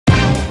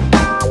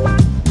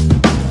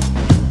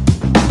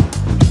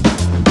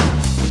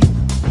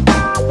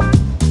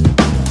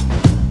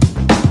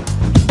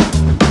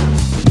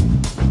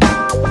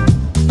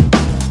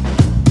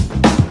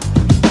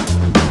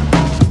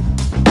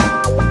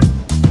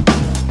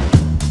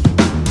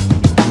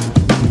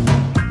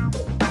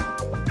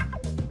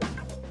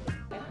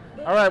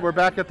right, we're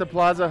back at the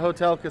Plaza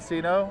Hotel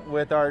Casino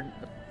with our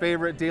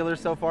favorite dealer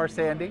so far,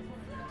 Sandy.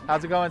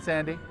 How's it going,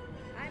 Sandy?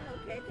 I'm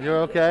okay. You're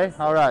okay?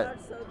 All right.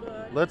 So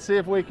good. Let's see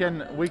if we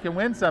can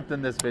win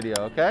something this video,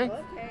 okay?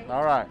 Okay.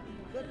 All right.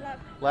 Good luck.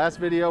 Last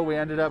video we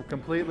ended up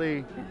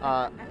completely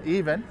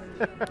even.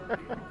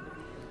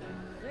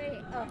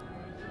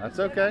 That's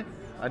okay.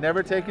 I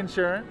never take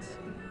insurance.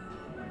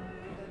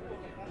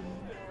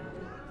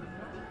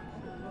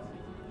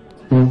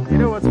 You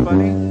know what's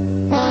funny?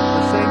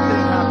 The same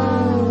thing happened.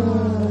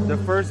 The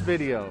first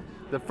video.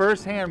 The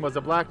first hand was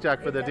a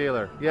blackjack for the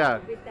dealer. Yeah.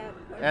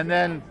 And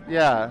then,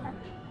 yeah.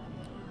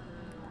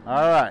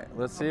 All right.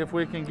 Let's see if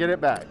we can get it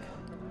back.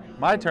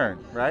 My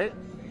turn, right?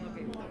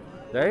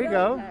 There you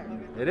go.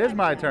 It is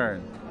my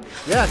turn.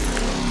 Yes.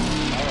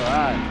 All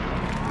right.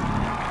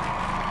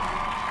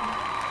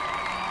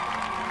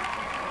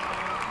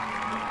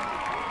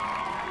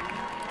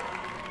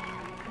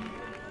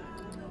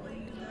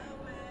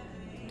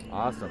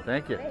 Awesome,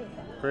 thank you.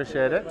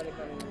 Appreciate it.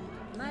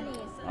 Money is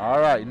All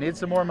right, you need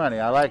some more money.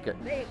 I like it.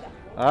 there you go.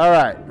 All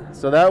right,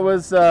 so that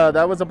was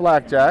a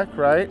blackjack,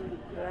 right?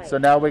 Right. So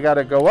now we got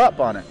to go up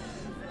on it.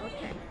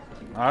 Okay.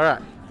 All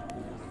right.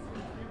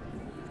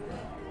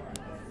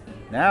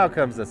 Now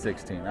comes the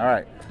 16. All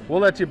right,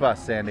 we'll let you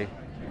bust, Sandy.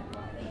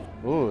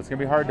 Ooh, it's gonna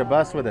be hard to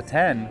bust with a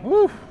 10.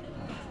 Woo!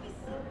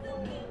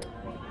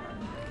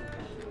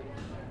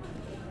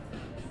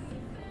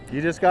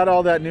 You just got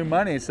all that new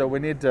money, so we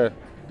need to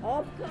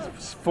Of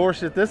course.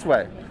 force it this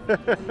way.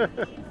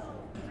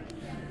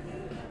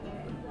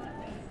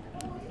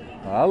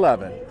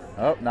 11.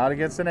 Oh, not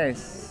against an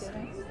ace.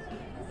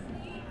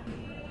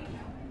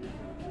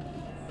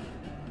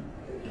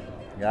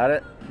 Got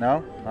it?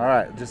 No? All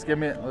right, just give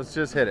me, let's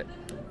just hit it.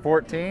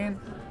 14.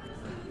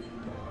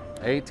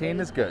 18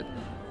 is good.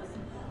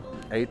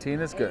 18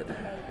 is good.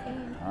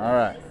 All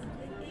right.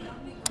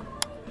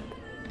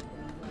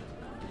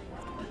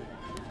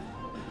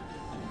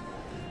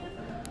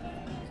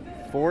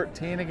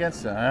 $14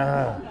 against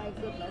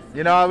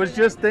you know, I was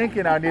just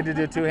thinking I need to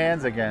do two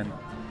hands again.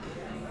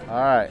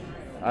 All right.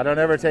 I don't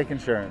ever take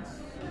insurance.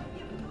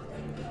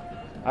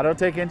 I don't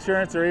take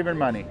insurance or even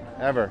money,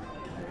 ever.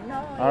 No,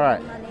 All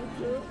right. money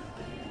too.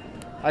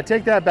 I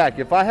take that back.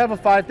 If I have a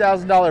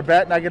 $5,000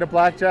 bet and I get a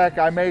blackjack,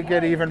 I may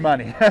get even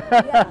money.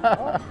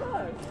 Yeah, of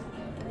course.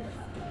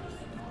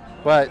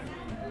 But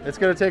it's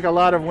going to take a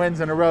lot of wins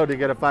in a row to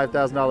get a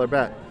 $5,000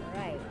 bet.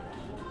 Right.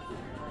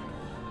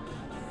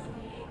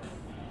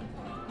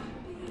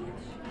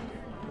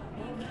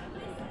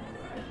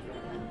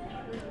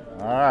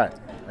 All right.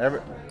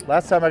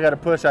 Last time I got a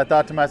push, I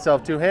thought to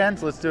myself, two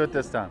hands, let's do it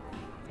this time.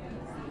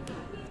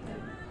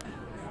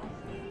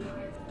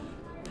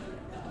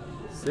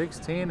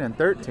 16 and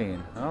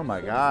 13. Oh my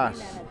gosh.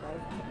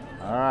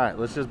 All right,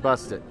 let's just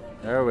bust it.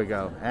 There we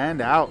go. And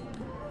out.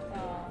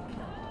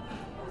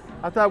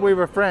 I thought we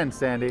were friends,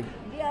 Sandy.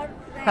 We are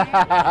friends.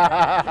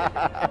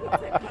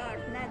 It's a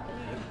card, not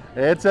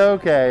me. It's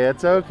okay.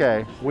 It's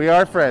okay. We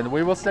are friends.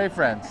 We will stay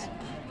friends.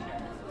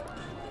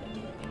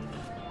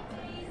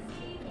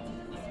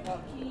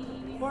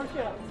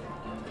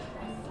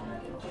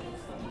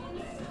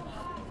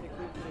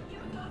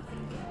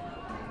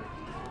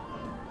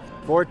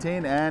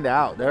 $14 and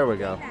out. There we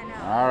go.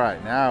 All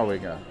right, now we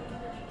go.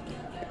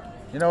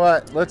 You know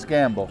what? Let's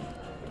gamble.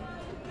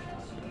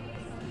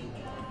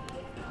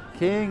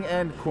 King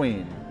and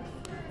queen.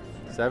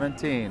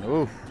 17.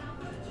 Oof.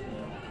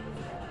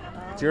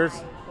 It's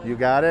yours? You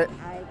got it?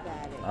 I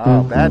got it.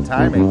 Oh, bad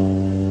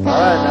timing. All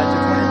right, back to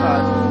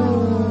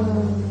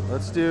 25.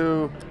 Let's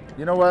do,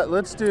 you know what?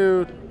 Let's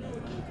just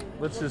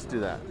do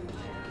that.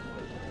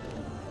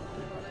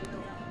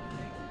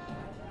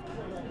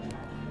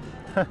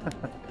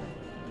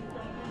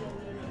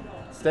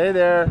 Stay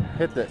there,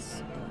 hit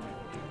this.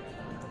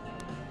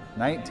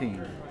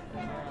 19.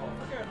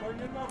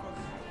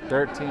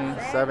 13,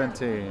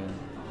 17.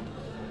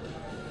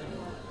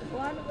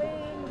 One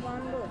win,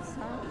 one lose,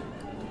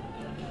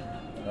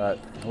 huh?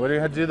 We're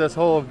going to do this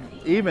whole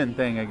even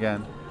thing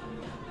again.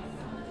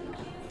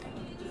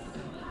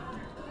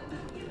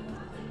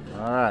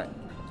 All right.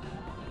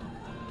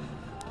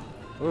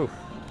 Oof.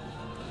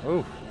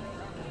 Oof.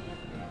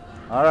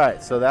 All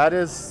right, so that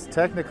is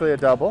technically a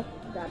double.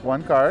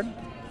 One card.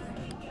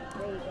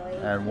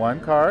 And one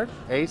card.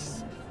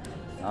 Ace.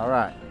 All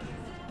right.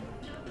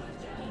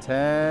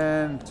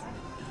 10.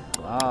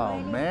 Oh,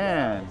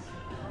 man.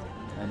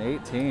 And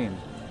 18.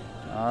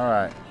 All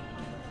right.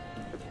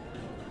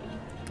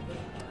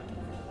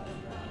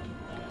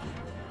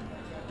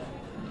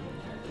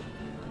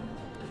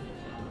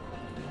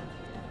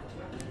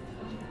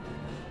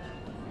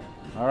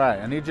 All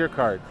right, I need your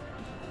card.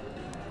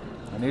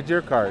 I need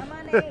your card. All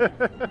right,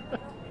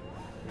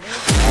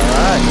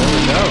 there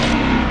we go.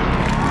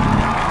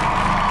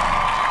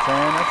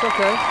 10, that's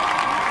okay.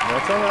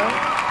 That's all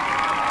right.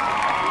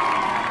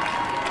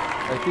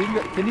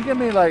 Can you give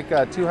me like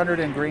 200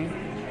 in green?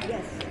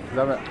 Yes.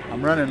 'Cause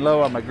I'm running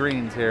low on my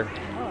greens here.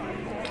 Oh,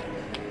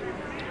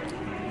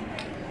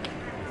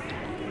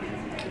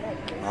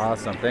 okay.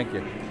 Awesome, thank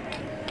you.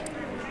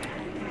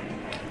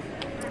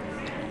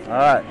 All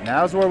right,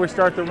 now's where we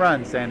start the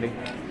run, Sandy.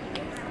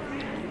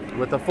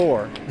 With a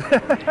 4.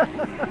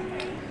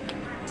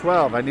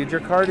 12, I need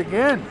your card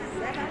again.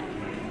 7.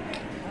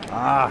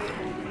 Ah.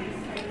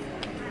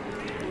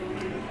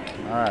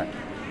 All right.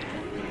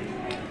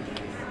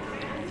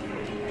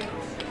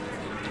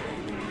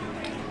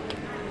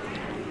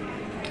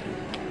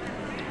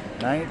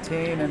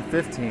 $19 and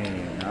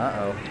 $15.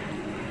 Uh-oh.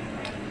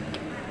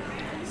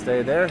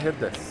 Stay there, hit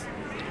this.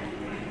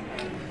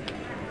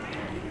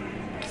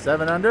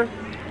 7 under.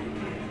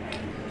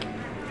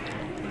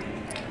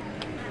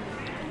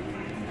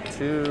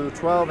 2,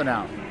 12 and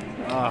out.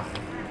 Oh,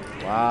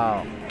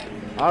 wow.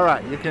 All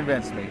right, you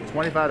convinced me.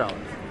 $25.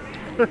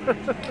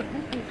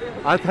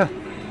 I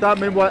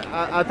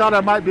thought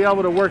I might be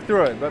able to work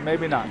through it, but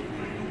maybe not.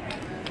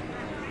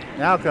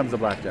 Now comes the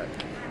blackjack.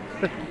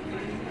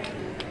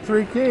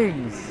 3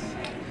 kings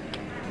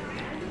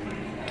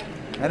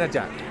and a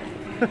jack.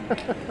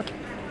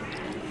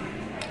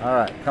 All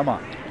right, come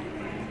on.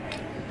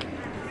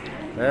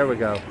 There we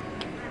go.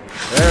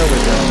 There we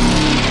go.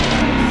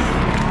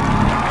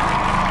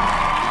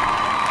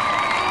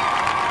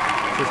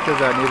 Just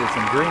because I needed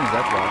some greens,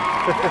 that's why.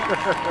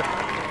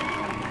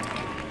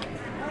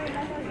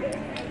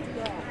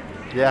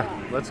 Yeah,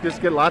 let's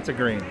just get lots of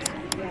greens.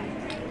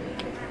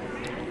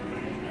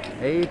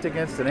 8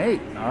 against an 8.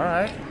 All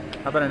right.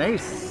 How about an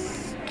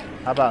ace?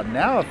 How about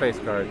now a face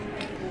card?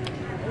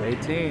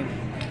 18.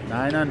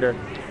 9 under.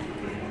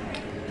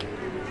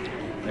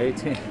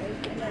 18.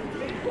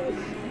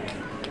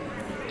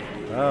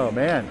 Oh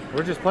man,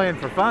 we're just playing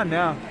for fun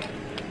now,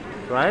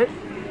 right?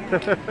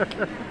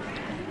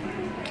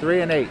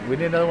 3 and 8. We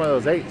need another one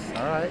of those 8s.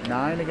 All right,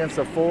 9 against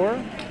a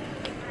 4.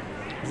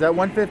 Is that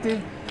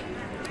 150?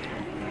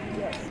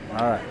 Yes.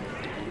 All right.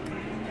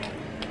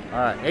 All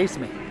right, ace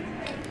me.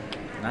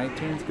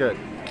 19's good.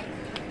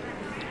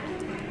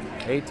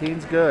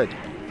 18's good.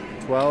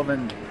 12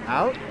 and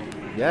out?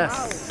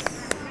 Yes.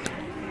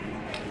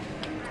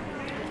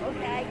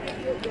 Okay, I give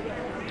you a good one.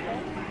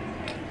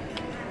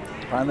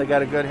 Finally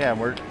got a good hand.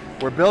 We're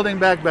building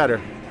back better.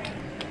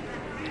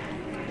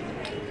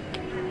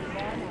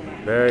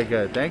 Very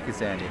good. Thank you,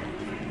 Sandy.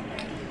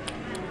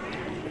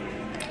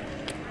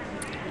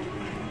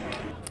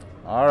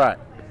 All right.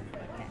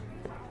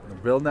 We're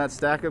building that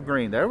stack of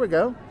green. There we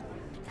go. All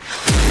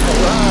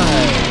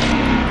right.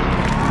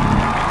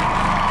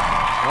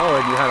 Oh,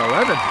 and you had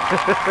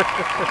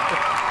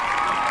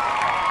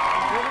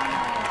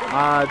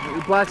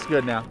 11. Black's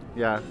good now.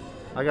 Yeah.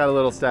 I got a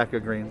little stack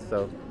of greens,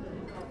 so.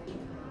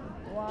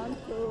 1,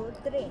 2,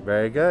 3.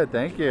 Very good.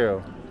 Thank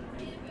you.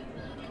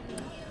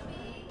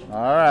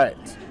 All right.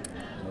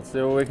 Let's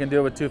see what we can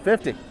do with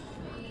 250.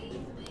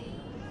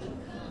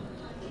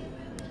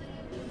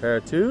 Pair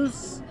of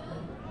 2s.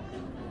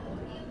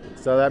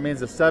 So that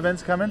means the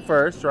 7's coming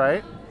first,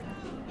 right?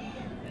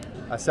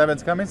 A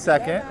 7's coming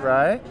second,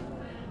 right?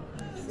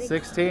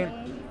 16.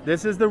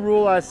 This is the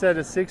rule I said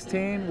is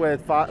 16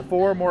 with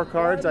 4 more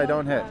cards I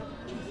don't hit.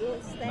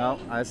 No,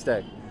 I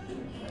stay.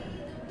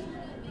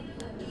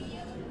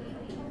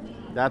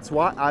 That's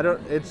why I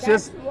don't, it's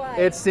just,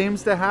 it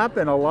seems to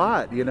happen a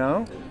lot, you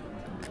know?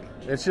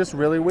 It's just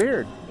really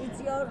weird.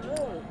 It's your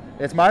rule.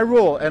 It's my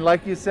rule, and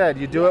like you said,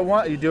 you do it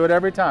once, you do it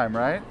every time,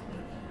 right?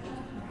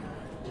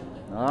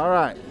 All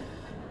right.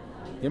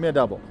 Give me a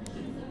double.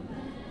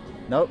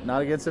 Nope,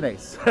 not against an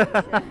ace.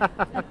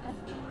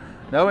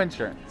 No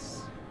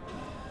insurance.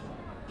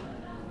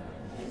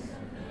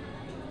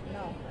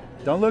 No.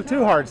 Don't look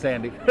too hard,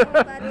 Sandy.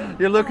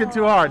 You're looking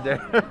too hard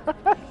there.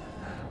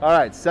 All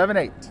right, 7,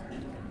 8.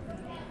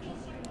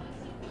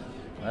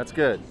 That's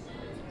good.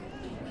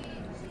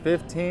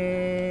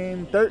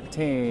 15,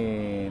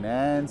 13,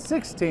 and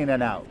 16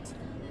 and out.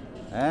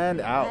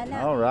 And out.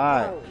 All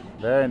right.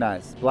 Very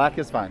nice. Black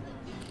is fine.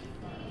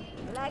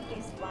 Black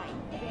is fine.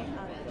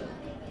 300.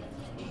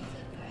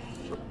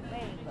 There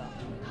you go.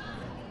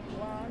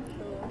 1,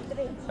 2,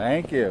 3.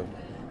 Thank you.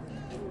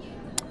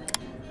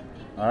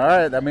 All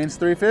right, that means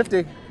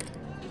 350.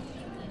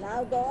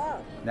 Now go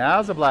up.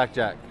 Now's a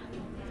blackjack.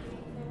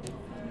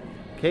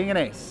 King and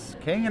ace.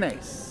 King and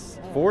ace.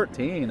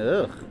 14.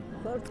 Ugh.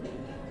 14.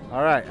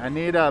 All right, I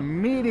need a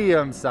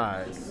medium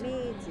size.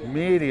 Medium.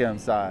 Medium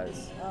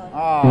size.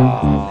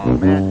 Oh,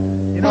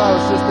 man. You know, I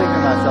was just thinking to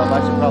myself,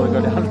 I should probably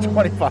go down to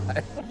 25.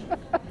 Look,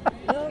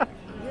 you took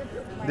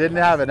my Didn't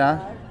have it, huh?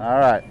 card. All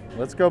right,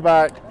 let's go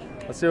back.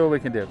 Let's see what we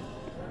can do.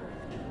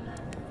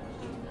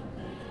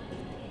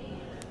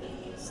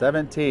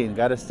 17.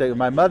 Got to stay with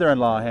my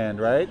mother-in-law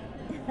hand, right?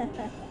 20.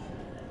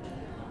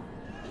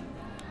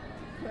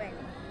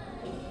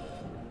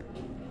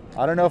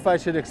 I don't know if I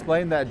should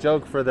explain that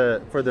joke for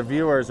the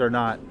viewers or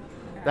not.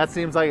 That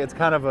seems like it's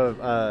kind of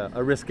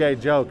a risque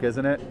joke,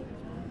 isn't it?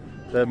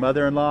 The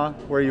mother-in-law,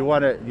 where you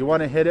want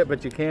to hit it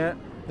but you can't.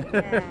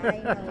 Yeah, I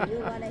know. You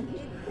want to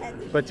hit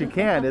that. But you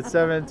can't. It's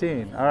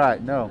 17. All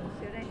right, no.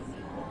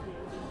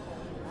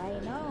 I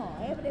know.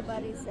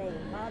 Everybody say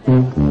mother.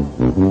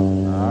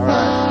 All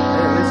right.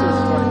 Hey, at least it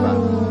was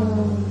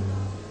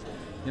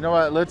 25. You know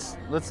what? Let's.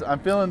 I'm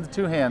feeling the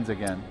 2 hands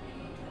again.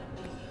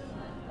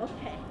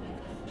 Okay.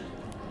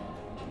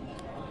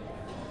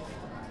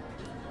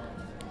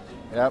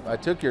 Yep, I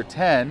took your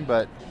 10,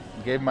 but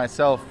gave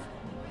myself,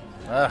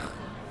 ugh.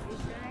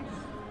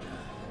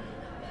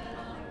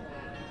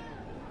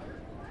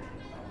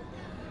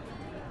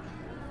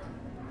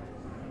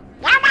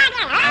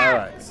 All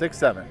right, 6,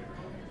 7.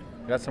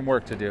 Got some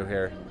work to do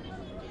here.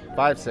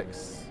 5,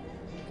 6.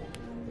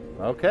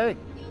 Okay.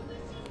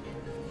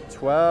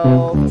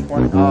 12,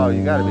 20. Oh,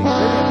 you gotta be kidding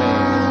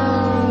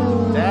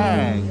me.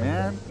 Dang,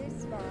 man.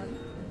 This one.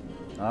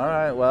 All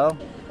right, well.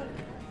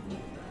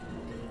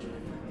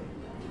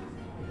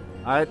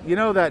 You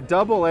know that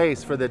double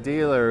ace for the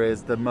dealer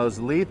is the most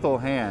lethal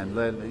hand.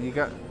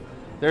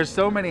 There's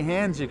so many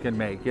hands you can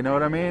make, you know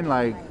what I mean?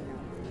 Like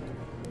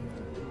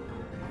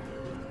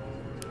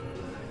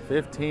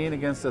 15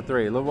 against a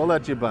 3. We'll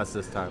let you bust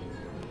this time.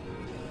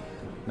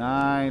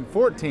 9,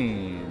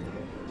 14.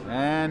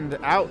 And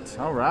out.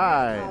 All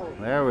right.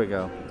 There we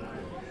go.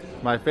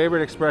 My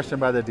favorite expression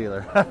by the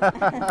dealer.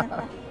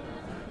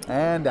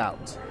 And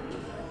out.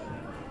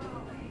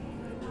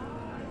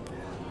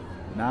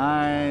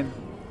 9,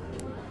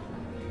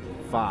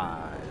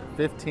 5,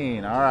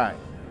 15. All right.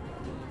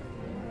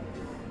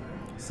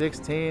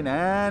 16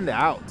 and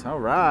out. All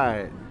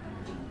right.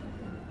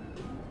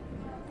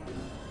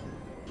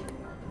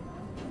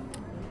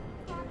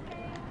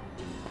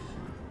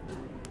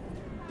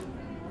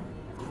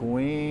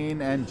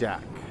 Queen and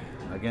Jack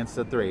against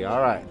the 3.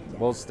 All right,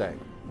 we'll stay.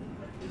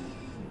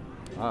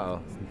 Uh-oh,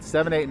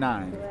 7, 8,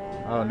 9.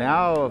 Oh,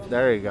 now,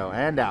 there you go,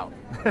 and out.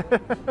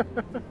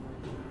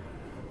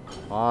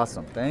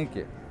 Awesome, thank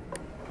you.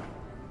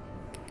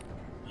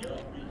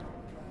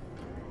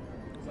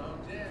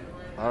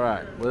 All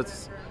right,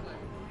 let's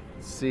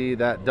see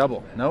that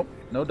double. Nope,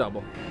 no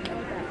double.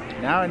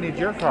 Now I need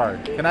your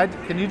card.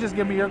 Can you just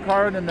give me your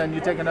card and then you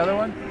take another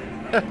one?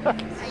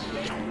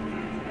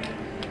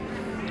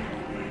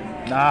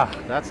 Nah,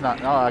 that's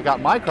not. No, I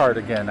got my card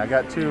again. I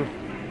got two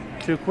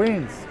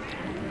queens.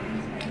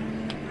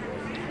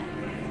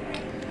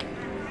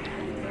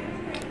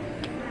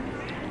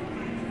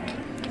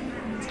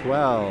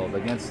 $12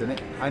 against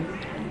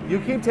an. You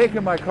keep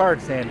taking my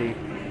card, Sandy.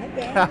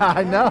 Okay.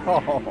 I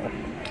know.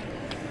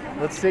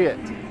 Let's see it.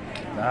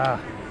 Ah.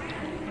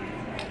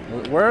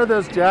 Where are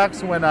those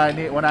jacks when I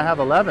have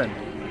 11?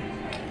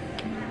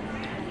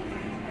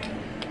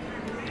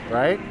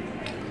 Right?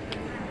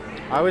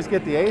 I always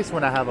get the ace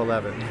when I have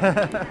 11.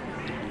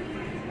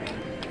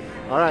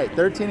 All right,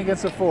 13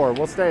 against a 4.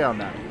 We'll stay on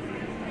that.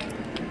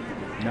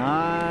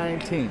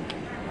 19.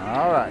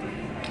 All right.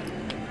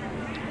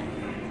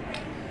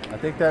 I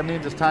think that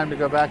means it's time to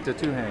go back to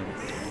 2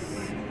 hands.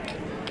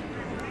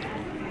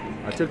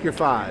 I took your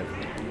 5.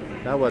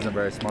 That wasn't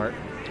very smart.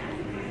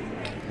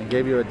 And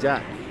gave you a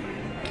jack.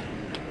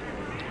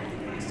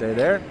 Stay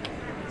there.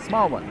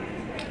 Small one.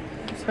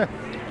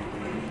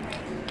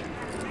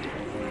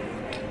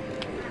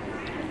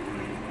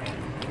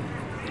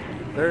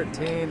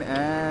 13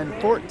 and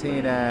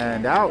 14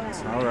 and out.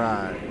 All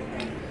right.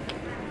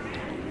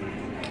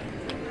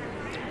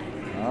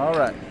 All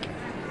right.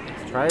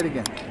 Let's try it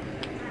again.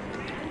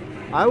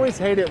 I always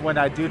hate it when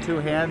I do 2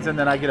 hands and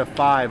then I get a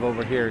 5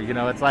 over here. You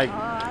know, it's like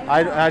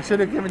I should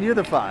have given you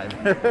the 5.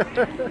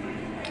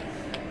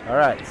 All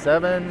right.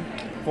 7,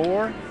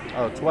 4.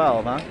 Oh,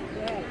 12, huh?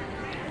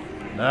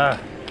 Nah.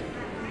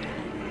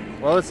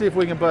 Well, let's see if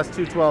we can bust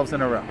 2 12s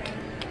in a row.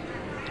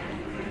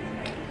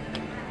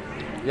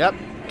 Yep.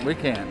 We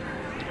can.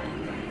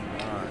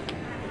 All right.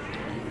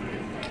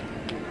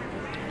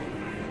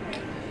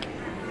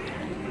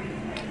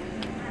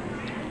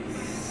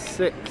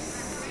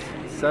 6,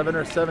 7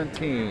 or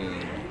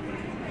 17.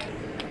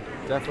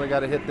 Definitely got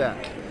to hit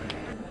that.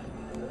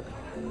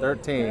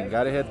 13.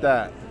 Got to hit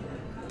that.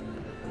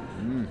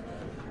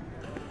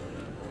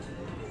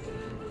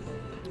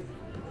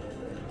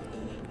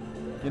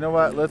 You know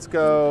what? Let's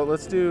go.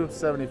 Let's do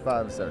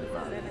 75 and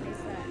 75.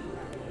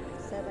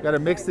 Got to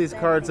mix these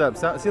cards up.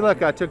 So, see,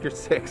 look, I took your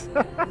 6.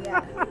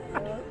 Yeah.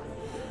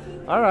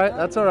 All right,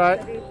 that's all right.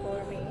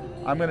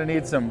 I'm going to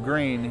need some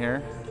green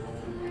here,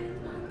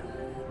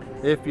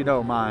 if you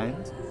don't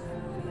mind.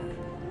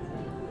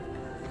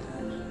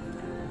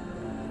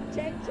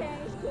 Change to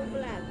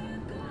black.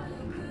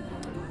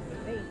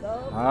 There you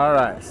go. All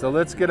right, so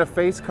let's get a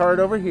face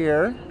card over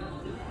here.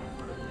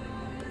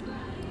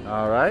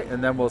 All right,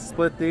 and then we'll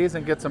split these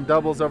and get some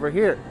doubles over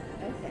here.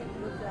 Okay,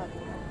 good luck.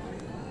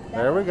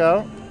 There we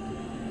go.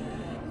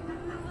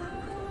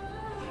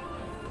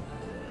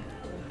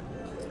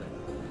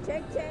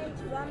 Change,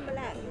 1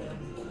 black.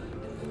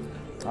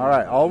 All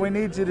right, all we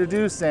need you to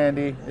do,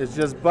 Sandy, is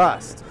just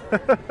bust.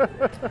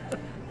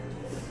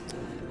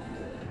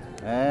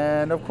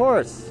 And of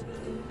course.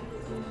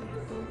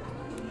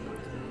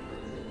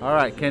 All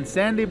right, can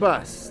Sandy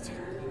bust?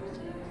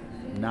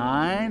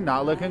 9,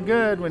 not looking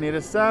good. We need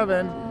a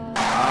 7. Oh,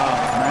 19.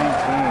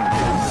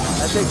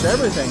 That takes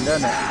everything,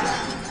 doesn't it?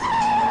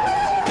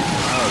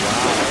 Oh,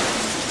 wow.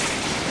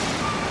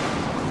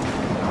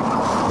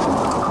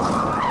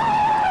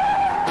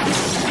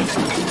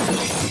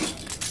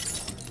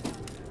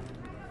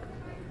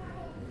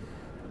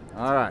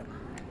 All right,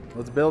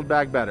 let's build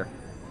back better.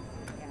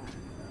 Yeah.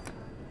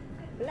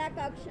 Black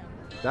auction.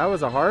 That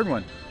was a hard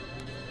one.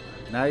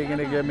 Now you're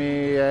gonna give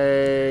me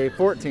a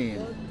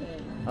 14.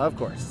 Of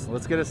course.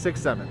 Let's get a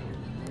 6-7.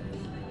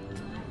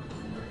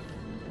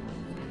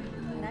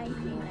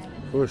 19.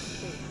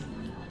 Whoosh.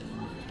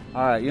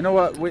 All right, you know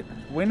what?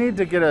 We need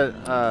to get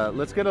a,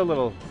 let's get a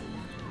little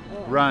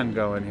run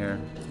going here.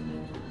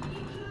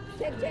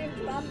 Change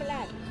one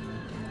black.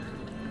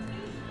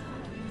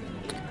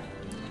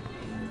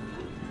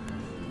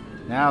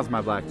 Now's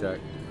my blackjack.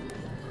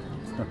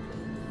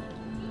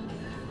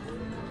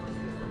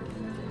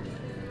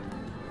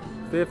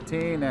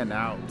 $15 and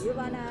out. You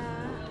wanna,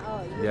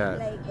 you Yeah.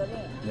 play green.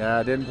 Yeah,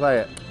 I didn't play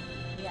it.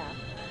 Yeah.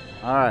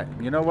 All right,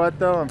 you know what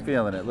though? I'm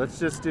feeling it. Let's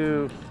just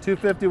do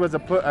 250 was a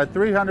push,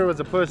 300 was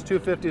a push,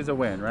 250 is a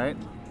win, right?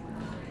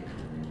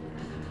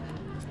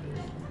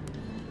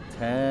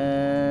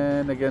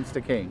 10 against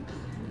a king.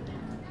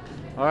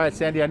 All right,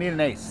 Sandy, I need an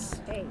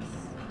ace. Ace.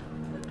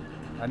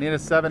 I need a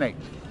 7-8.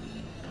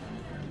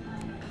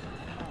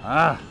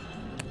 Ah,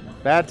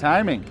 bad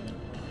timing.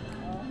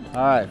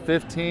 All right,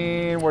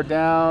 15, we're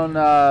down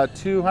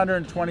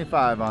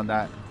 225 on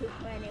that.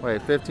 220.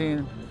 Wait,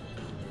 15,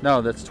 no,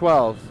 that's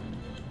 12.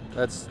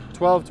 That's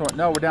 12, 20,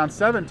 no, we're down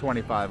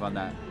 725 on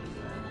that.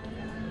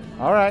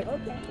 All right,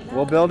 Okay.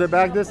 we'll build it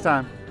back this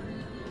time.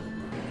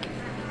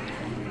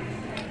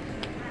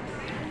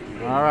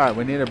 All right,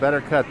 we need a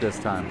better cut this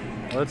time.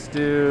 Let's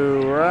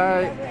do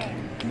right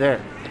there.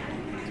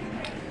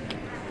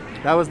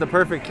 That was the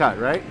perfect cut,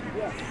 right?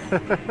 Yes.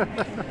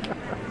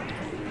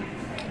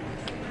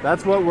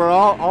 That's what we're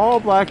all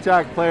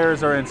blackjack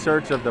players are in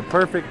search of, the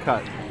perfect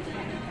cut.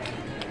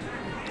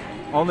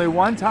 Only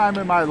one time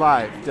in my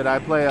life did I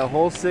play a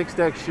whole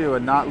 6-deck shoe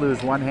and not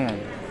lose one hand.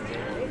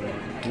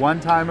 One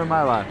time in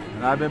my life.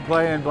 And I've been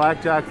playing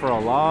blackjack for a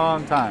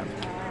long time.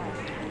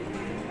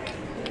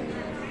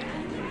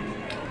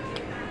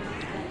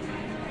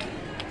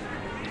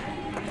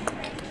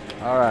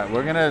 All right,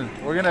 we're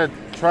gonna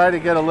try to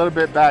get a little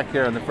bit back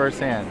here in the first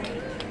hand.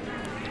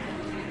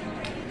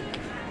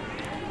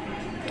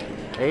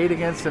 8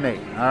 against an 8.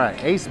 All right,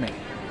 ace me.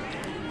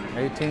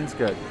 18's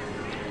good.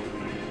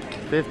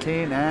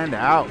 15 and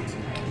out.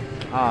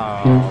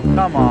 Oh,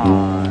 come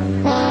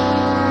on.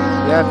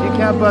 Yeah, if you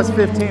can't bust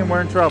 15,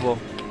 we're in trouble.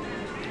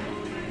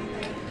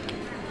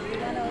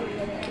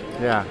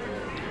 Yeah.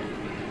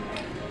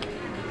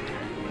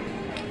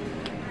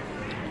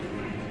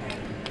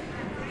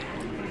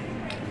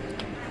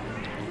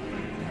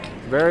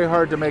 Very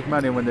hard to make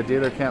money when the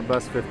dealer can't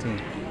bust 15.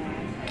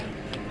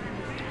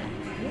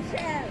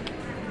 Michelle,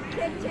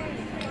 take change.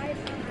 500.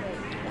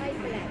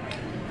 5 black.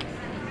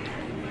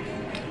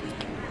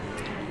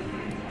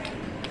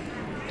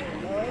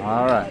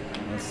 All right,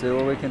 let's see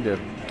what we can do.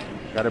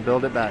 Got to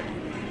build it back.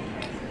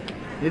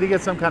 Need to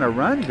get some kind of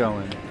run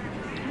going.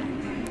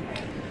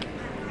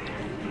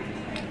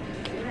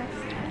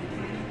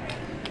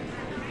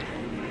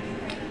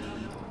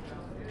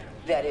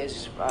 That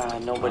is,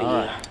 nobody.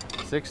 All right,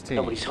 16.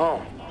 Nobody's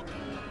home.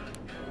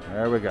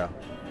 There we go.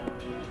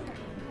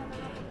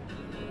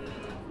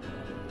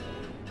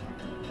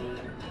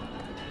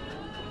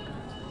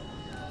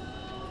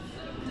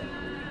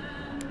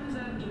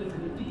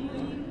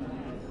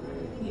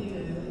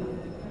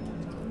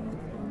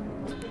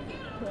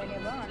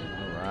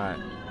 All right.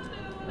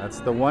 That's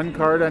the one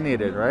card I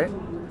needed, right?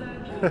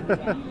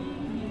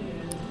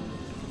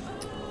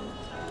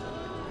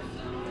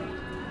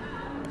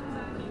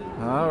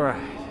 All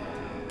right.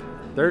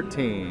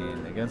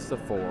 13 against the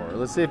 4.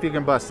 Let's see if you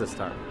can bust this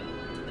time.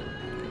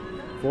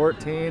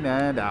 14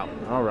 and out.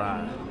 All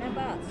right.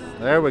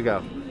 There we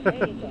go.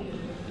 There you go.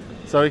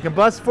 So you can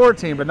bust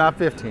 14, but not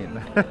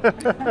 15.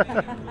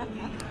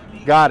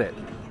 Got it.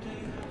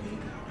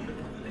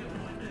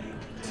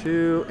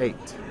 2, 8.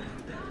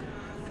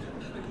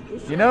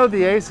 You know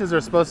the aces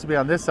are supposed to be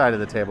on this side of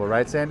the table,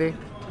 right, Sandy?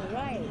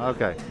 Right.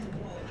 Okay.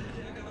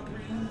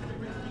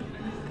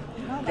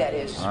 That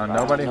is,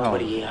 Nobody home.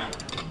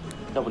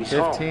 Nobody's 15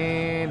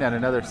 home. and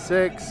another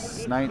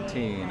 6,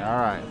 19. All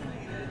right.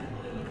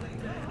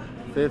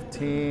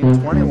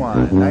 15,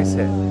 21. Nice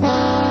hit.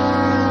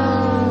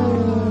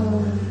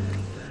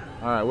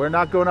 All right, we're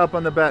not going up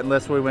on the bet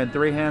unless we win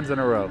 3 hands in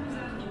a row.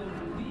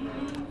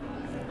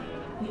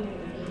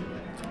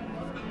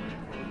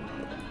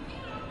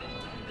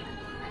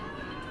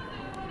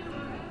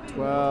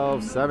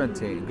 $12,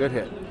 17. Good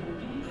hit.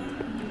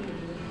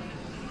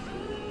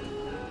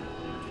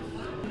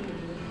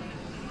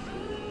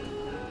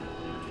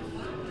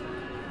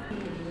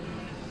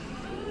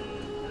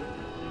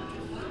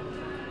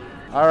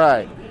 All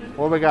right,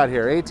 what we got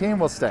here? 18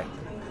 will stay.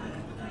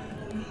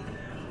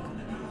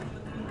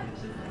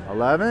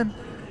 11,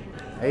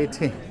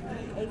 18.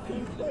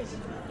 18 push.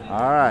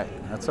 All right,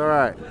 that's all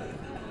right.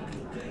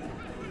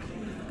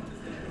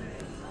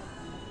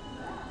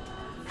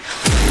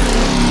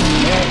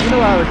 Man, you know,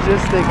 I was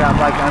just thinking, I'm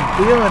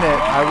feeling it.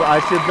 I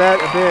should bet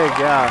big,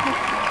 yeah.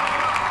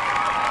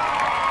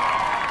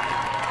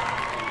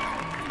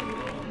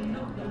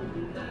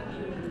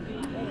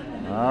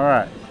 All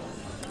right.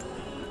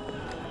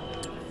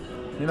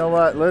 You know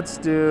what? Let's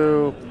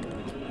do.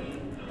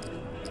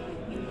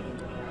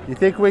 You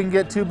think we can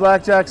get 2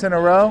 blackjacks in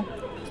a row?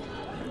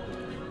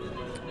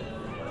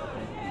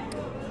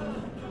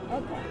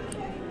 Okay.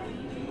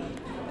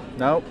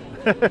 Nope.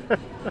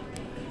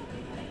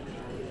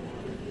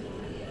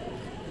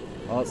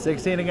 Well,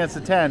 16 against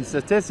the 10.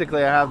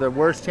 Statistically, I have the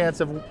worst chance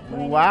of...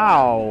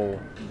 Wow.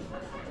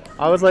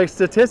 I was like,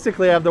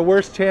 statistically, I have the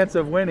worst chance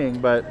of winning,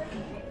 but...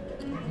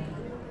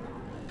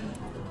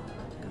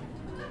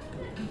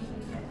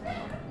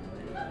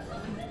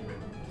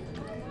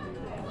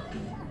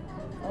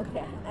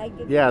 Okay. I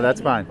give Yeah, you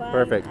that's fine. 25,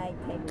 Perfect. I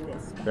take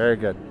this. Very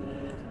good.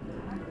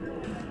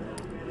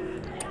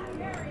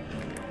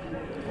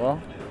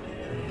 Well...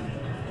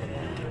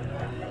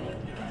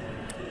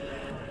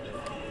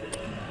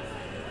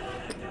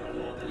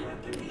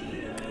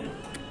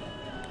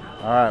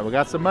 All right, we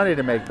got some money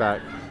to make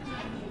back.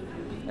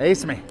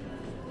 Ace me.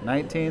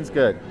 19's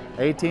good.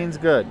 18's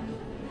good.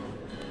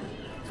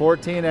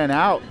 14 and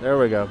out. There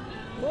we go.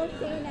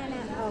 14 and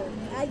out.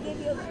 I give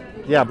you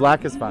Yeah,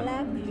 black is fine.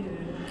 black.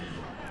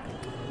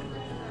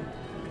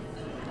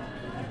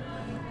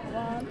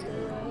 1, 2,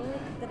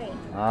 3.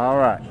 All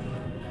right.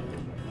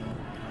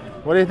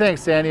 What do you think,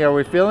 Sandy? Are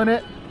we feeling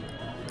it?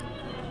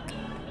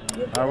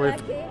 You Are we-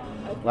 lucky? Okay.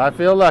 I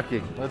feel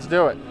lucky. Let's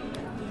do it.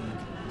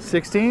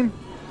 16?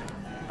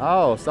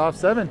 Oh, soft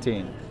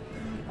 17.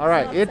 All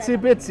right, Soft itsy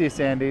bitsy,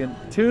 Sandy.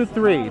 2,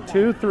 3,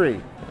 2,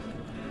 3.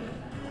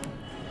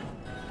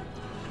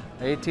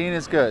 18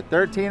 is good.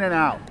 13 and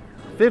out.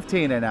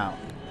 15 and out.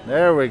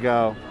 There we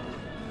go.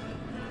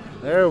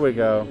 There we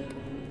go.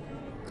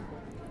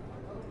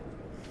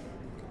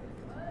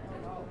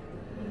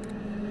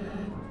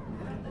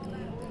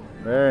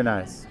 Very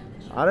nice.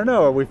 I don't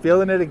know. Are we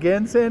feeling it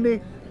again, Sandy?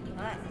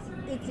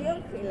 It's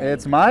your feeling.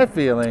 It's my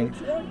feeling.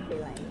 It's your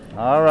feeling.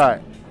 All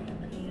right.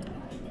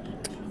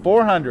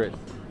 400.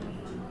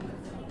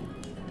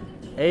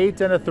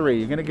 8 and a 3.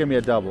 You're gonna give me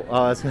a double.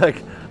 Oh, it's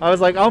like I was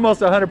like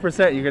almost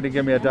 100%. You're gonna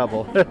give me a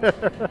double.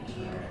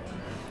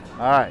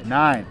 All right,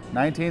 9.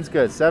 19's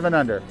good. 7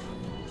 under.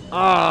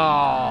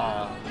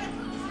 Ah.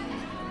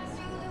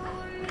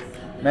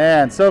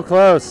 Man, so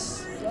close.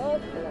 So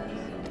close.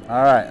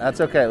 All right, that's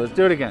okay. Let's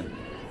do it again.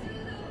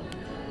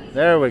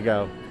 There we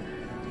go.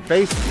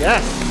 Face,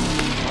 yes.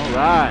 All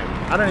right.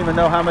 I don't even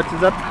know how much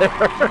is up there.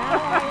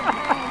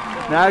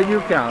 Now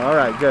you count. All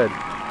right, good.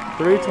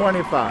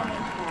 325.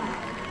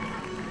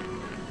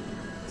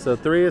 So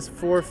 3 is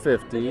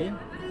 450.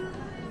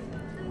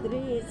 3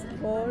 is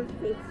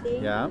 450.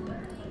 Yeah.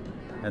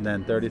 And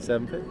then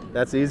 3750.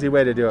 That's the easy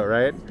way to do it,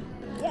 right?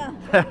 Yeah.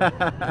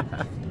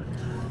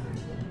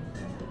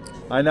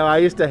 I know. I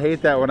used to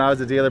hate that when I was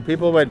a dealer.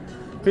 People would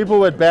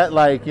bet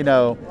like, you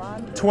know,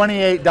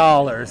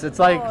 $28. It's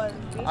like,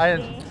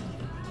 450.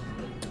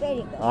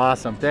 Very good.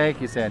 Awesome. Thank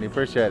you, Sandy.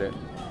 Appreciate it.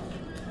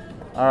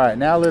 All right,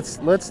 now let's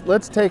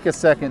take a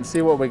second and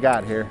see what we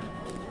got here.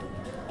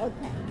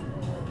 Okay.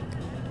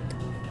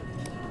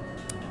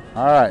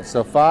 All right,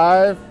 so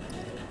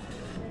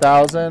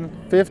 5,000,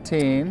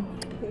 15,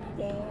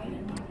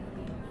 15.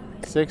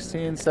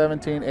 16,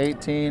 17,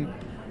 18.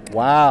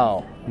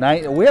 Wow.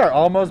 We are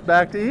almost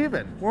back to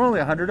even. We're only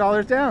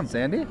 $100 down,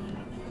 Sandy.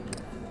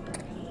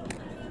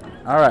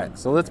 All right,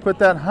 so let's put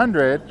that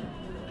 100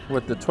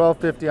 with the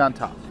 1250 on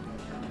top.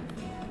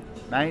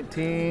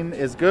 19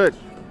 is good.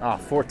 Oh,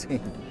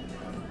 14.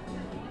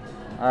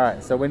 All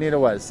right, so we need a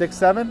what? 6,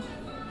 7?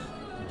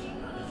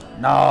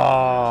 No.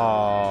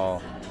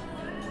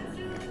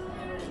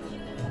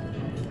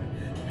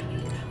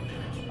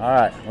 All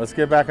right, let's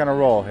get back on a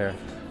roll here.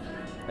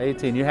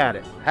 18, you had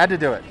it. Had to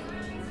do it.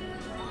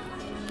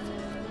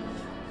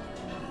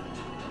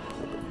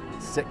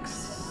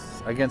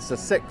 6 against a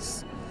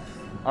 6.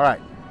 All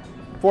right,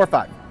 4,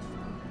 5.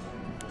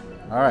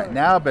 All right,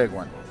 now a big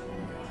one.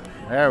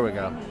 There we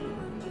go.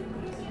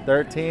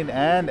 13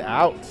 and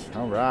out.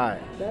 All right.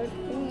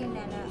 13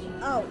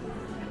 and out.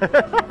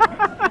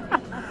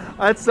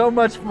 That's so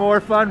much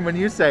more fun when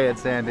you say it,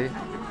 Sandy.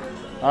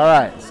 All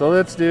right, so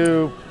let's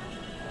do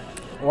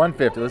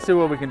 150. Let's see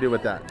what we can do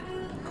with that.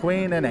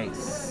 Queen and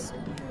ace.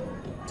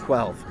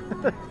 12.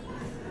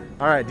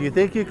 All right, do you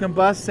think you can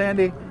bust,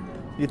 Sandy?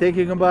 You think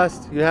you can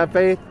bust? You have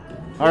faith?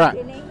 All right.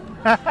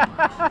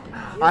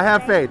 I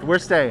have faith. We're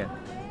staying.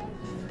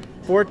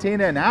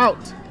 14 and out.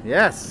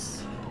 Yes.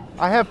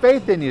 I have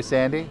faith in you,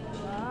 Sandy.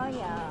 Oh,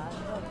 yeah.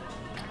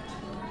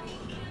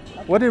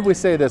 What did we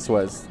say this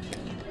was?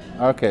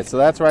 Okay, so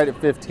that's right at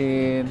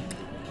 15.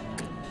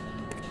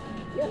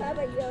 You have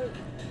your...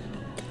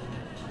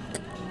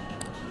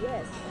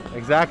 Yes.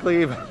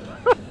 Exactly even.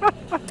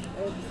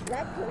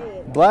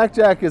 Exactly.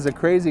 Blackjack is a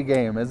crazy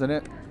game, isn't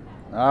it?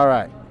 All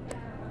right.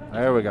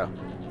 There we go.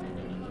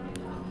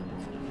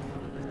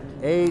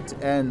 8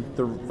 and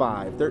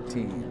 5,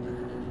 13.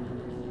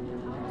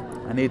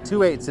 I need 2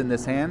 8s in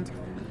this hand.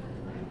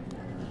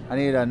 I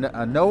need a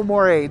no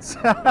more 8s.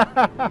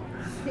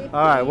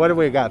 All right, what do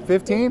we got?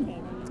 15?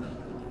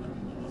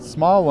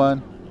 Small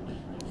one.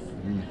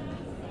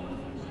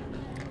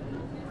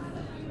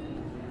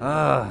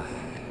 Ah.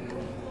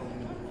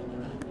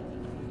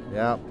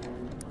 Yep.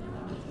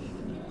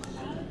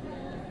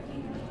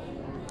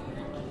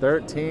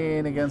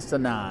 13 against a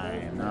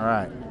 9. All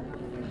right.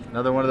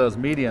 Another one of those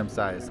medium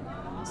size.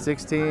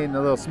 16,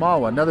 a little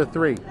small one. Another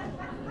 3.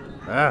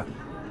 Ah.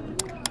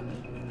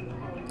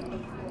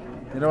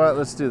 You know what?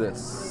 Let's do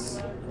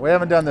this. We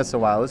haven't done this in a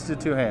while. Let's do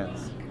 2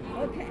 hands.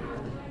 Okay.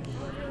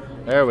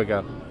 There we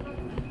go.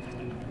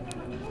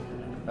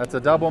 That's a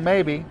double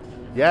maybe.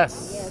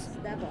 Yes. Yes,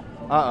 double.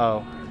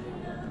 Uh-oh.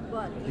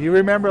 What? You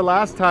remember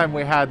last time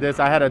we had this,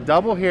 I had a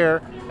double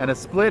here and a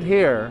split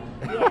here.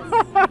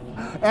 Yes.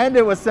 And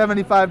it was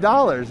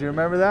 $75. You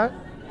remember that?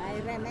 I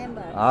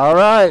remember. All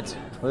right.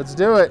 Let's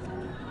do it.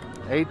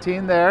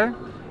 18 there.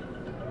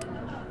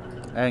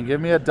 And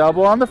give me a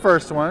double on the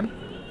first one.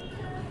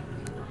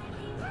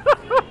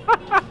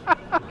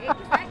 Exactly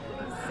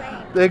the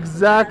same.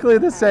 Exactly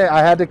the same. I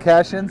had to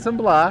cash in some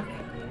black.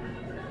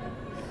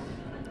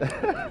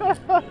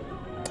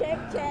 Check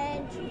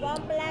change,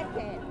 1 black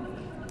hand.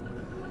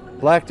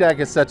 Blackjack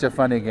is such a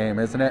funny game,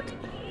 isn't it?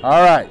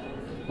 All right.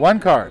 1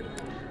 card.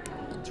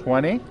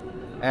 20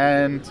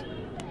 and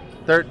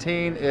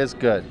 13 is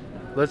good.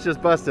 Let's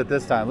just bust it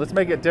this time. Let's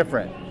make it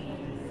different.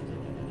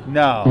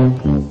 No.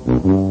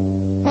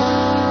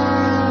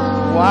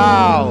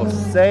 Wow.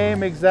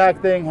 Same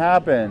exact thing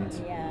happened.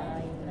 Yeah,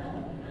 I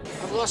know.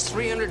 I've lost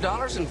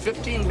 $300 in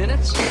 15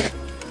 minutes?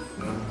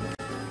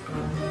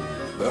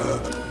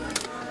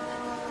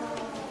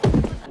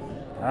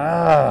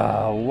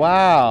 Ah,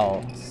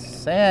 wow.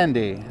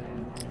 Sandy.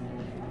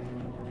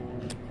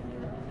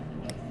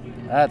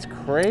 That's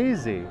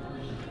crazy.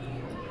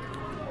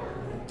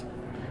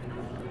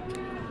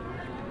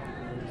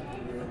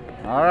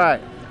 All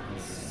right.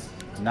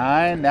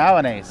 9, now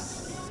an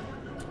ace.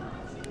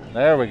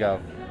 There we go.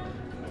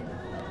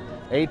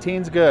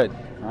 18's good.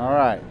 All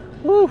right.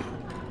 Woo.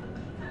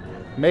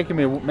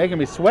 Making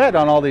me sweat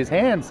on all these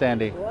hands,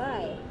 Sandy.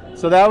 Why?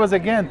 So that was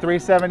again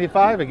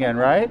 375 again,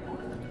 right?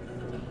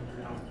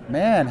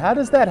 Man, how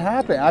does that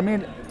happen? I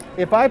mean,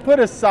 if I put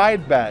a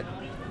side bet,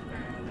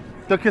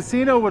 the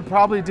casino would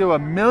probably do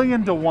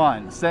 1,000,000 to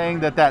 1 saying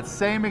that that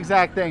same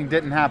exact thing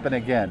didn't happen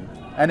again.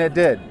 And it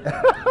did.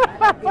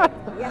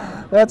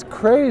 Yeah. That's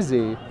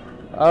crazy.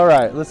 All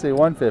right, let's see,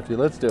 150.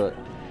 Let's do it.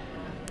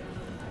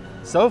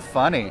 So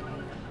funny.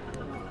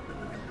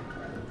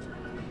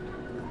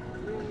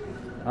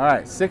 All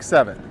right, 6,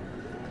 7.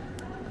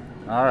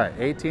 All right,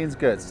 18's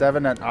good.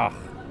 7 and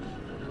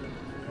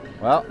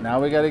well,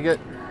 now we got to get.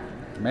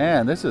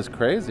 Man, this is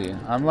crazy.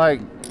 I'm like.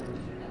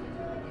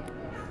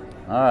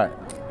 All right.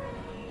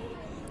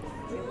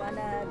 You want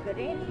a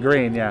green?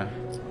 Green, yeah.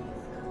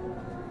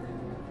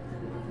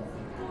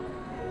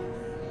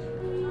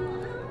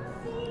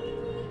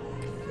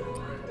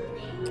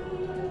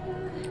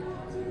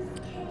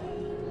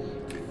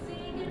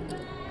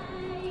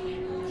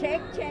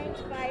 Check change,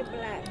 5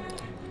 black.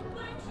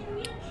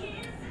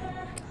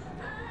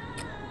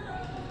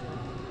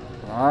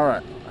 All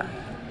right.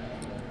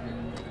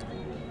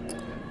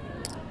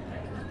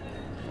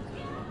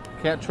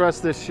 Can't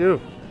trust this shoe.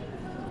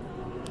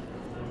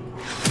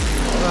 All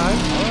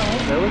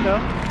right, there we go.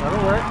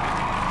 That'll work.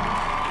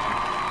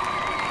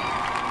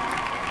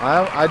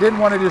 I didn't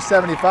want to do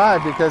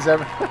 75 because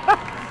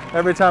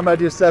every time I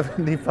do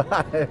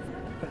 75,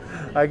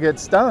 I get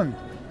stung.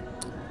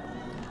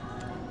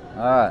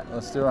 All right,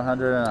 let's do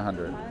 100 and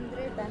 100.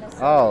 100 and a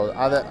 70. Oh,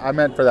 I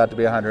meant for that to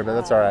be 100, but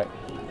that's all right.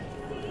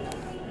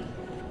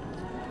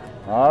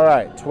 All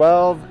right,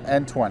 12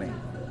 and 20.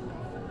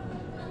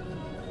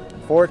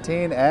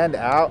 14 and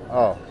out.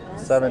 Oh,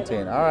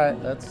 17. All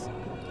right, that's.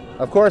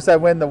 Of course, I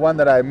win the one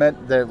that I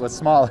meant that was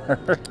smaller.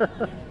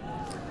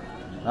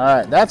 All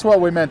right, that's what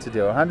we meant to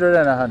do. 100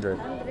 and 100.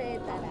 100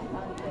 and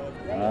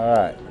 100. Right? All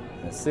right,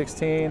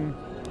 16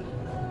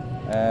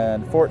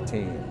 and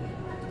 14.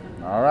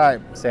 All right,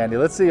 Sandy,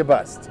 let's see you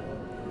bust.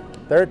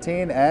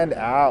 13 and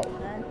out.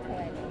 And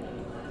 20.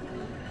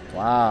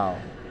 Wow.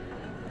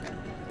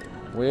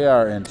 We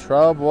are in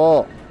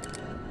trouble.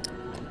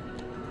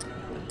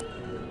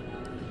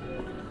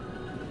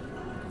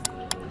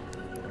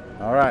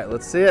 All right,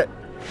 let's see it.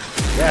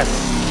 Yes.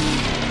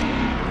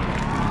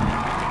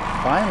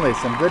 Finally,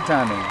 some good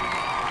timing.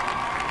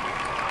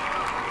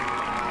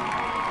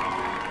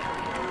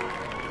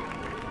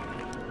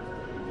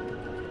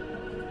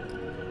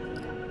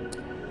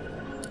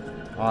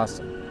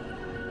 Awesome.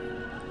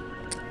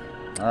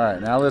 All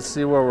right, now let's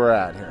see where we're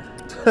at here.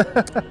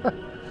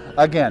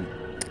 Again.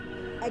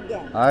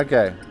 Again.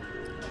 Okay.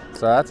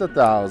 So that's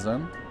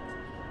 1,000.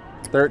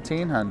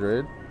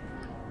 1,300.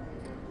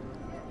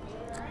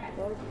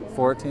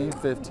 14,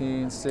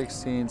 15,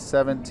 16,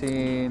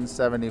 17,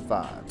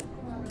 75.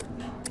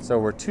 So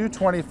we're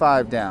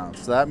 225 down.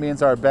 So that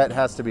means our bet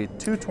has to be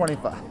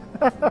 225.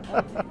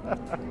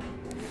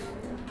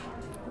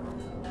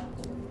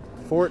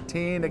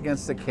 14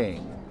 against the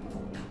king.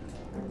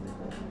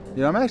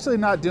 You know, I'm actually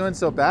not doing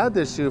so bad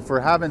this shoe for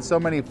having so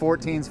many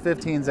 14s,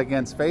 15s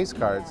against face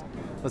cards.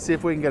 Let's see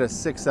if we can get a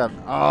 6,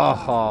 7.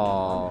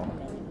 Oh,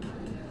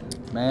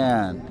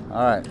 man.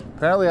 All right.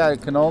 Apparently I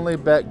can only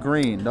bet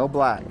green, no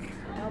black.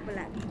 No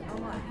black. No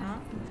more, huh?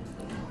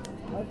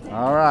 Okay.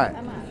 All right.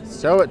 Come on.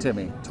 Show it to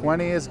me.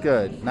 20 is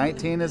good.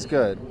 19 is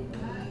good.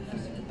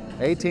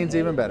 18's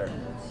even better.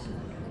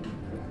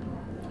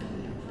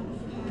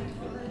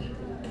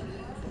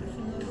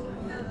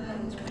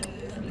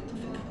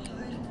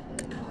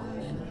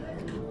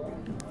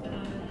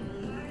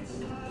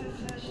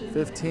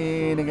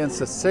 $15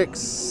 against a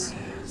 6.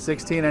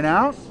 16 and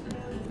out.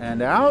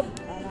 And out.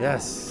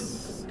 Yes.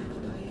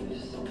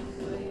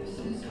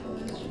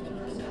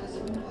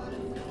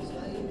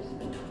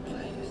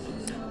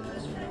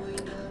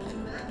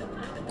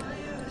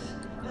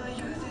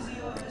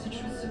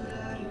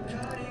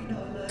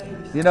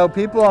 You know,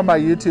 people on my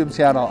YouTube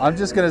channel, I'm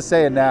just going to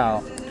say it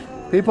now.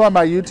 People on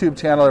my YouTube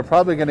channel are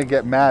probably going to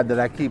get mad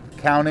that I keep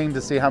counting to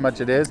see how much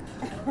it is.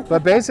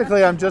 But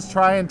basically, I'm just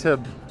trying to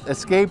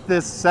escape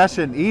this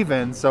session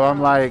even. So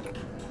I'm like,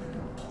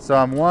 so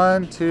I'm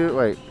 1, 2,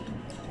 wait.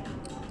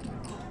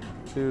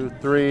 2,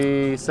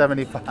 3,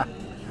 75.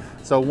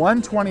 So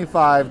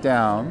 125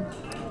 down.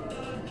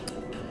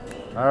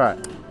 All right.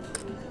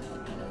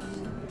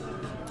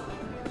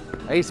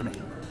 Ace me.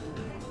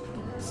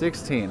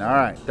 16. All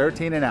right.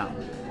 13 and out.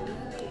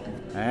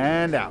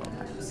 And out.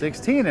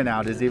 16 and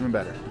out is even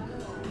better.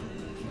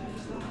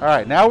 All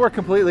right. Now we're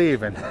completely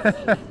even.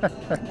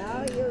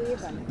 Now you're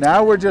even.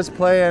 Now we're just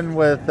playing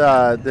with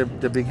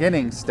the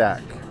beginning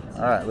stack.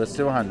 All right. Let's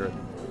do 100.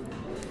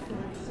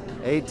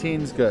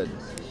 18's good.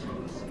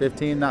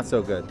 15 not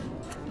so good.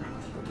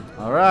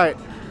 All right.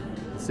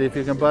 Let's see if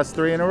you can bust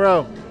 3 in a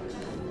row.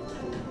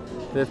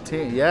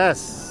 15.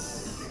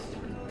 Yes.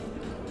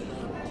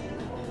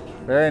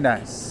 Very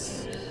nice.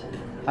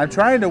 I'm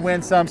trying to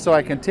win some so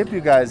I can tip you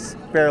guys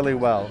fairly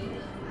well.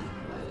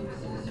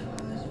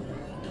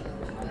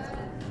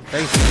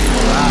 Thanks.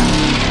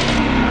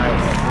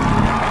 Nice.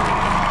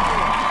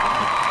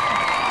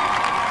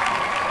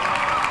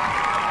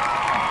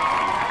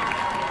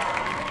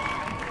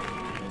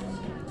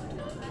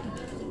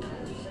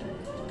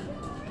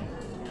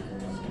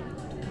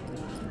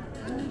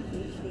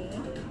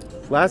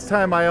 Last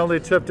time I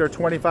only tipped her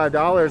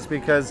 $25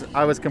 because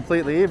I was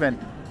completely even.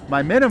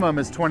 My minimum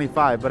is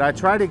 25, but I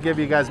try to give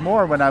you guys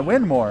more when I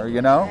win more,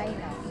 you know?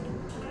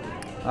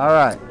 All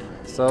right,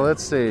 so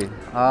let's see.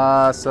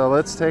 So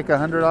let's take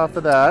 100 off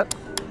of that.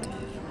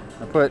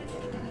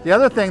 The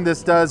other thing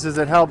this does is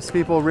it helps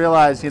people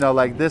realize, you know,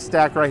 like this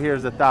stack right here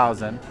is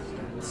 1,000.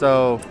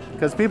 So,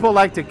 because people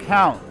like to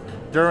count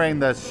during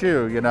the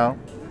shoe, you know?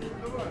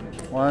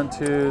 1,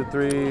 2,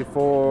 3,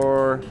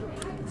 4.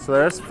 So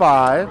there's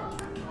 5.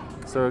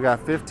 So we got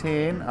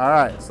 15. All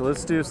right, so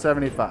let's do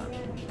 75.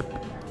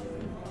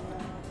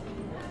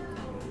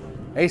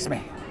 Ace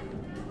me.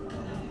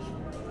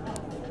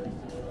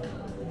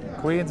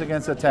 Queens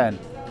against a 10.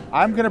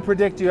 I'm going to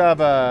predict you have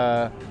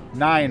a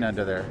 9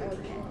 under there.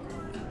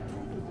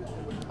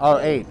 Oh,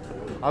 8.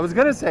 I was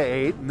going to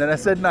say 8, and then I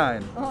said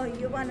 9. Oh,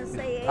 you want to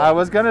say 8? I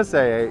was going to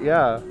say 8,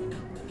 yeah.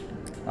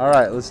 All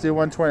right, let's do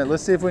 120.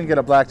 Let's see if we can get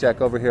a blackjack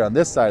over here on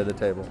this side of the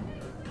table.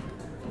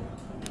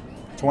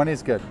 20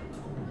 is good.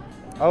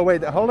 Oh,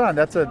 wait, hold on.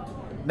 That's a...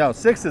 No,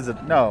 6 is a...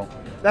 No,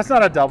 that's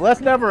not a double.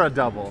 That's never a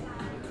double.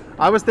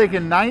 I was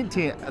thinking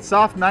 19, a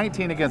soft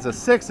 19 against a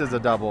 6 is a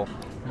double,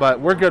 but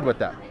we're good with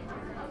that.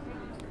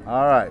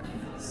 All right,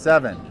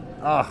 7.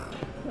 Oh,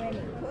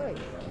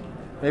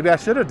 maybe I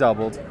should have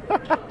doubled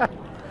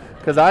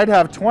because I'd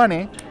have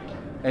 20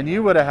 and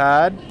you would have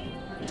had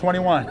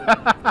 21.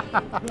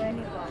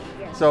 21,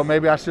 yes. So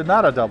maybe I should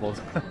not have doubled.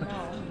 No.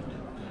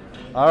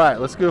 All right,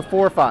 let's go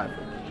 4 or 5.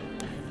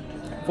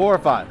 4 or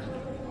 5.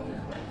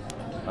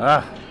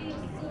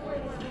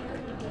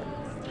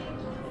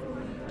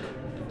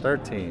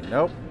 13,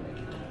 nope.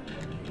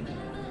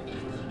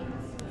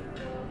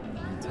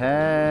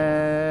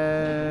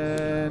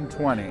 10,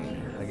 20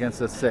 against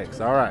a 6.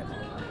 All right.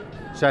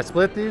 Should I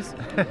split these?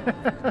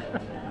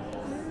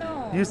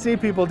 No. You see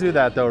people do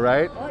that though,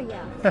 right? Oh,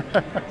 yeah.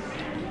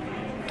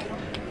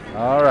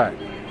 All right.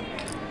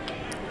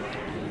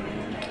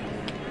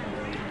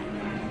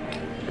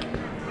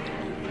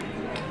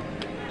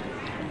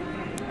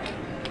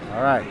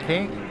 All right,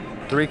 king.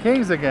 3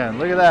 kings again.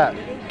 Look at that.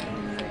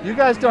 You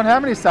guys don't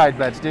have any side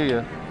bets, do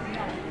you?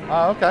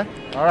 Oh, okay.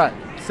 All right.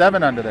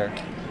 7 under there.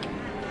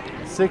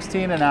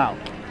 16 and out.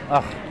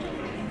 Oh.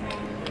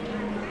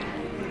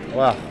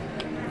 Wow.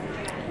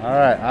 All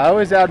right. I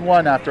always add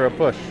 1 after a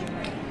push.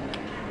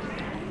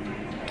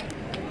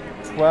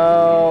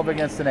 12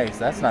 against an ace.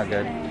 That's not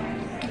good.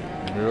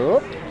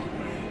 Nope.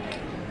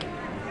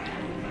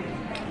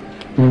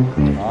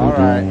 All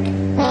right.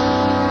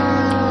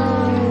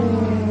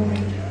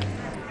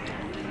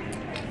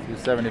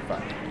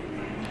 275.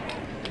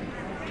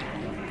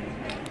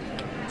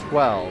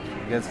 12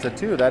 against a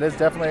 2. That is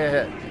definitely a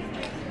hit.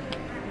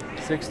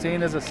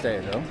 16 is a stay,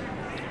 though.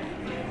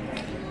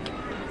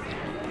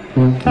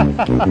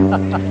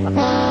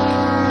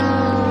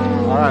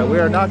 All right, we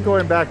are not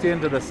going back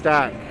into the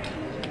stack.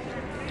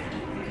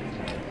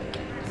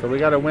 So we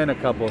got to win a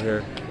couple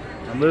here.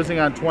 I'm losing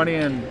on 20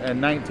 and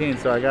 19,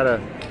 so I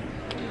gotta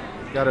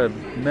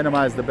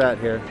minimize the bet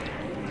here.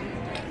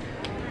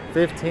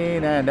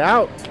 15 and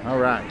out. All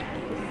right.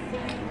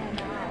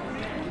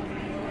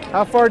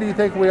 How far do you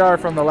think we are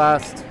from the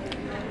last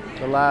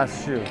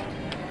shoe?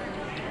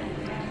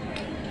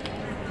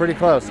 Pretty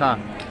close, huh?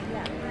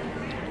 Yeah.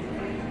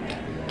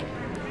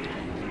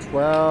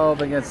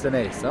 12 against an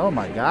ace. Oh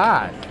my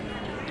God.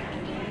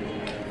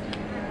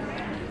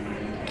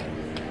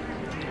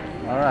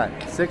 All right,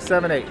 6,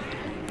 7, 8.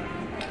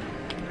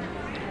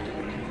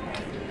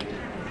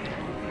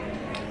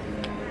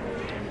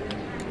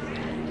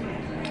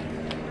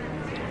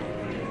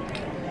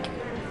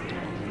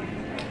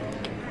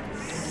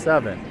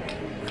 Seven.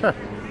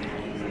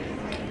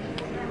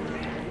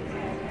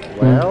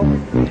 Well.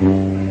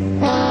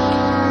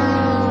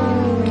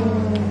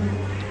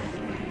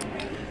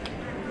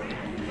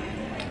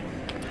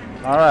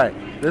 All right,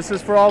 this is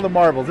for all the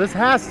marbles. This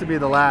has to be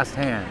the last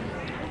hand.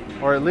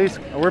 Or at least,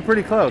 we're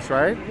pretty close,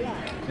 right? Yeah.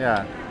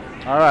 Yeah.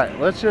 All right,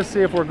 let's just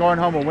see if we're going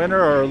home a winner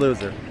or a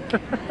loser.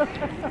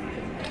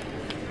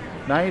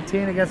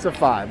 19 against a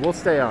 5. We'll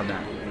stay on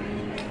that.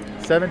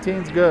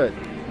 17's good.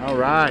 All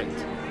right.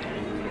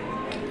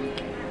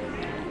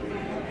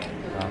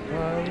 All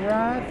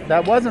right.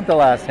 That wasn't the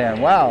last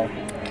hand. Wow.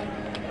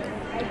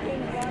 I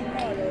think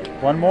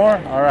One one more.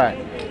 more? All right.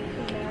 Maybe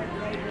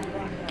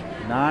 1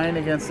 more. 9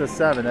 against a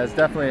 7. That's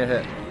definitely a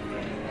hit.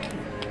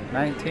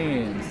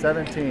 19,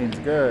 17's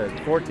good.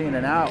 14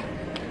 and out.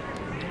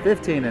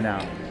 15 and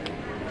out. And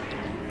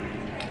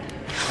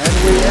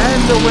we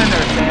end the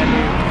winner,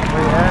 Sandy.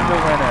 We end the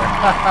winner.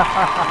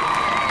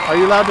 Are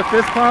you allowed to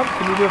fist pump?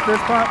 Can you do a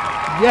fist pump?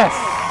 Yes.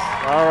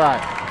 All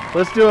right.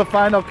 Let's do a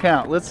final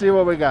count. Let's see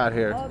what we got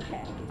here. Okay.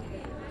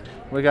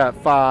 We got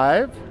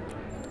 5,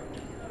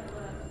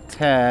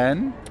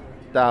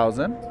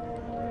 10,000,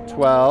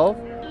 12.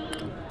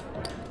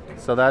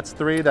 So that's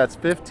 3, that's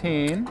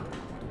 15.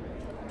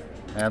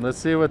 And let's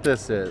see what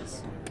this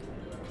is.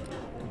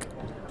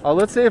 Oh,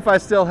 let's see if I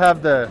still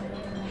have the,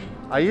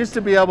 I used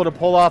to be able to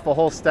pull off a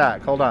whole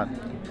stack. Hold on.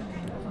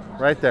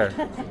 Right there.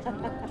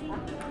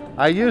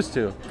 I used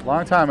to,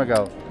 long time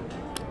ago.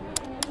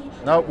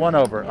 Nope, 1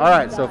 over. All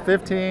right, so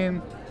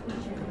 15.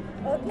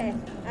 Okay,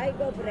 I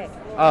go break.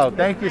 Oh,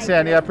 thank you,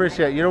 Sandy. I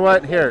appreciate it. You know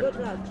what? Here, Good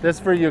luck. this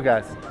is for you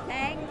guys.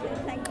 Thank you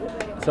very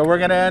much. So we're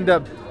gonna end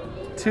up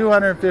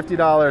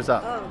 $250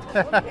 up. Oh,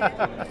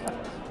 okay.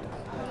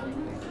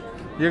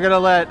 You're gonna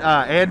let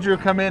Andrew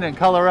come in and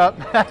color up?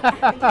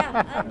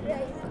 Yeah, I'm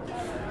ready.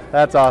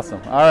 That's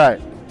awesome. All right.